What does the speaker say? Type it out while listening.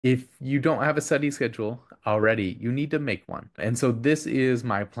If you don't have a study schedule already, you need to make one. And so this is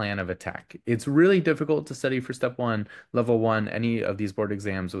my plan of attack. It's really difficult to study for step one, level one, any of these board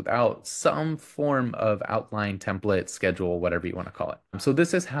exams without some form of outline, template, schedule, whatever you want to call it. So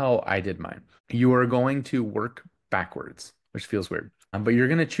this is how I did mine. You are going to work backwards, which feels weird. But you're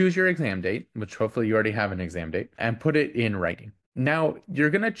going to choose your exam date, which hopefully you already have an exam date, and put it in writing. Now, you're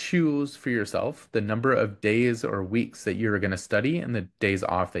going to choose for yourself the number of days or weeks that you're going to study and the days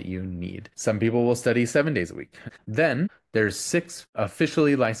off that you need. Some people will study 7 days a week. Then there's 6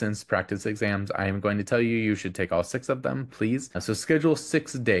 officially licensed practice exams. I am going to tell you you should take all 6 of them, please. So schedule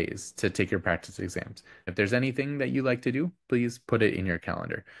 6 days to take your practice exams. If there's anything that you like to do, please put it in your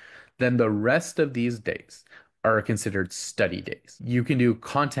calendar. Then the rest of these days are considered study days. You can do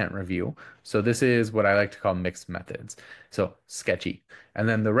content review. So this is what I like to call mixed methods. So sketchy. And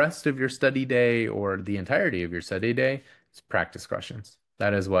then the rest of your study day or the entirety of your study day is practice questions.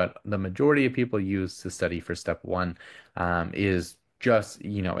 That is what the majority of people use to study for step one, is just,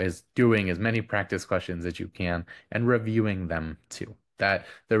 is doing as many practice questions as you can and reviewing them too. That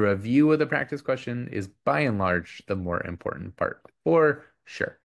the review of the practice question is by and large the more important part, for sure.